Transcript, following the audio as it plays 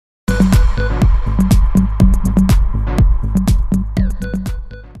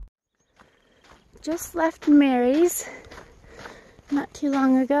just left Mary's not too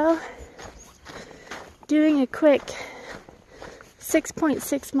long ago, doing a quick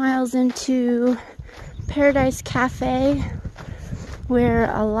 6.6 miles into Paradise Cafe,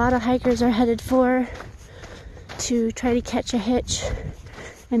 where a lot of hikers are headed for to try to catch a hitch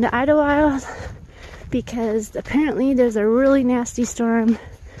into Idyllwild, because apparently there's a really nasty storm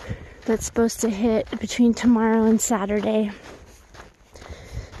that's supposed to hit between tomorrow and Saturday.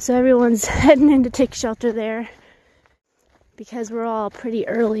 So everyone's heading in to take shelter there because we're all pretty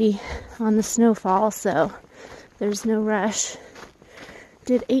early on the snowfall, so there's no rush.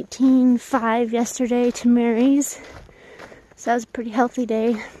 Did 18.5 yesterday to Mary's, so that was a pretty healthy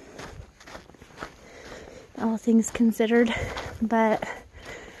day, all things considered, but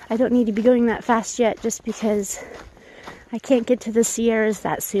I don't need to be going that fast yet just because I can't get to the Sierras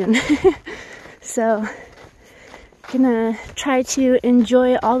that soon. So gonna try to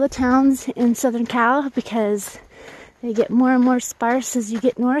enjoy all the towns in Southern Cal because they get more and more sparse as you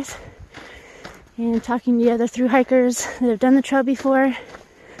get north. And talking to the other thru-hikers that have done the trail before,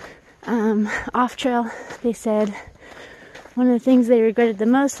 off trail, they said one of the things they regretted the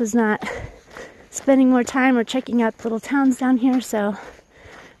most was not spending more time or checking out the little towns down here, so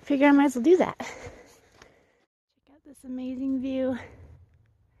I figure I might as well do that. Check out this amazing view.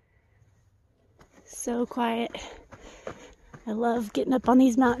 So quiet. I love getting up on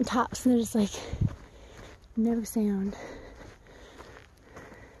these mountaintops and there's like no sound.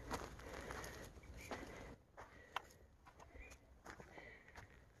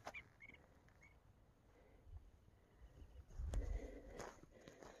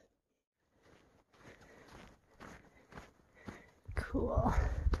 Cool.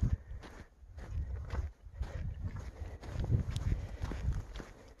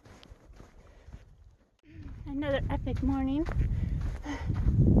 Another epic morning.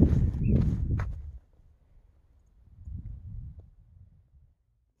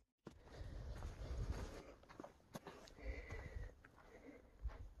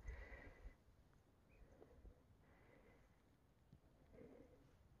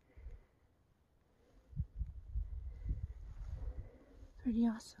 Pretty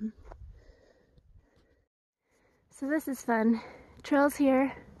awesome. So this is fun. Trails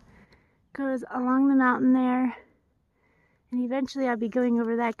here, goes along the mountain there, and eventually I'll be going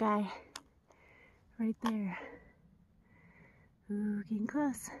over that guy right there. Ooh, getting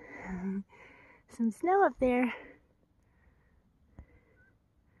close. Some snow up there.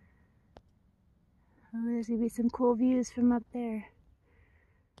 Oh, there's gonna be some cool views from up there.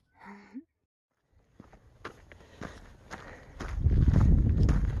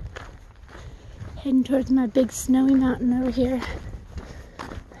 Heading towards my big snowy mountain over here.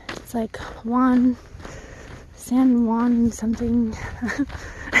 It's like San Juan something.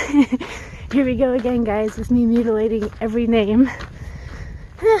 Here we go again, guys, with me mutilating every name.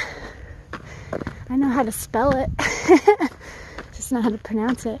 I know how to spell it, just not how to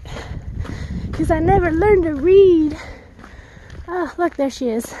pronounce it, because I never learned to read. Oh, look, there she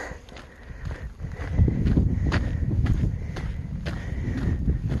is.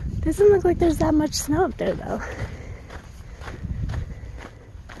 Doesn't look like there's that much snow up there, though.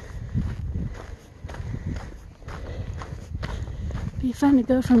 Be fun to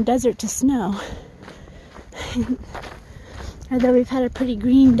go from desert to snow. Although we've had a pretty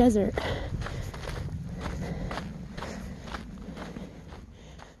green desert.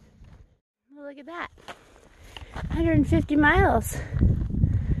 Well, look at that. 150 miles.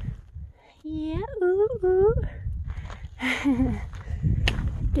 Yeah, ooh, ooh.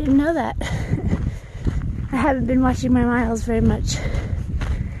 Didn't know that. I haven't been watching my miles very much.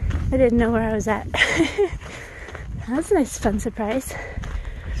 I didn't know where I was at. That's a nice fun surprise.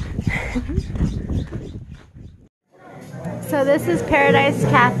 So this is Paradise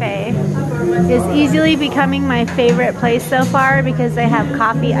Cafe. It's easily becoming my favorite place so far because they have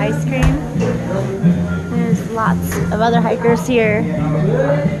coffee ice cream. There's lots of other hikers here.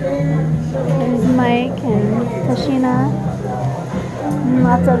 There's Mike and Tashina. And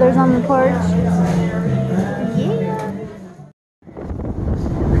lots of others on the porch. Yeah.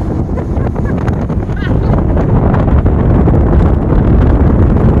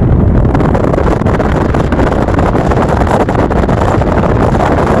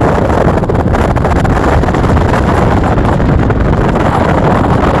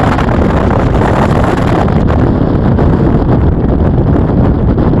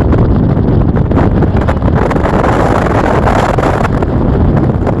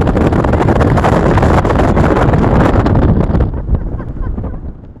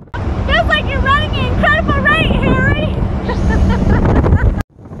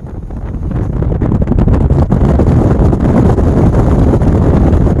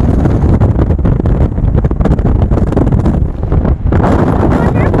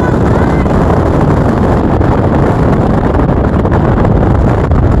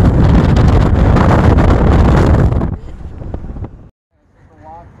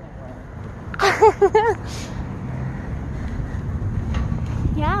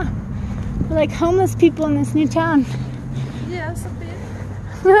 Yeah. We're like homeless people in this new town. Yes, a bit.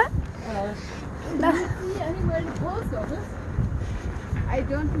 I don't see anywhere the post office. I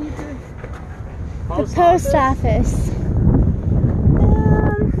don't need to. The post office.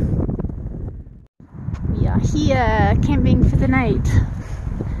 We are here camping for the night.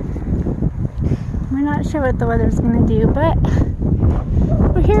 We're not sure what the weather's gonna do, but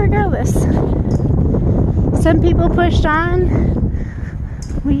we're here regardless. Some people pushed on.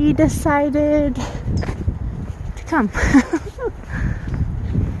 We decided to come.